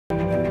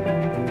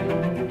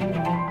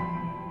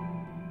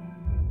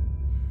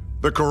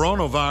The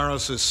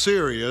coronavirus is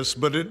serious,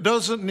 but it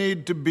doesn't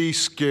need to be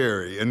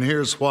scary, and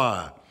here's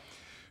why.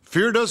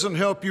 Fear doesn't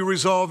help you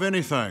resolve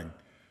anything.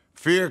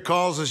 Fear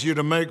causes you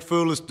to make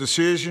foolish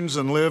decisions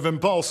and live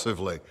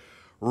impulsively.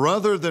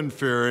 Rather than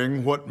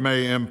fearing what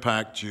may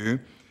impact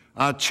you,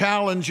 I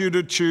challenge you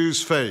to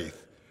choose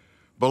faith.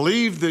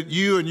 Believe that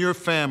you and your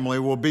family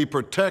will be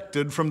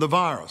protected from the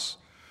virus.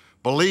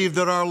 Believe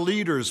that our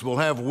leaders will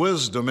have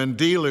wisdom in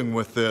dealing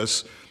with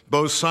this,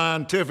 both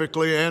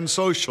scientifically and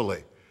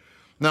socially.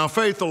 Now,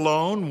 faith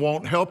alone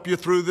won't help you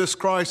through this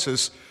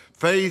crisis.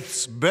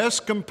 Faith's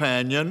best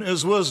companion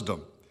is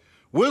wisdom.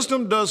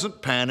 Wisdom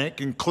doesn't panic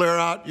and clear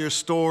out your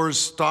store's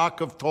stock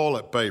of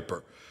toilet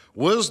paper.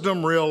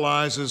 Wisdom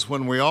realizes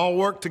when we all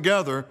work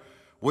together,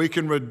 we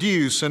can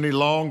reduce any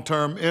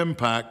long-term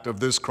impact of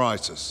this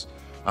crisis.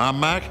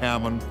 I'm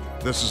Hammond.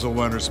 This is a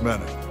Winner's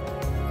Minute.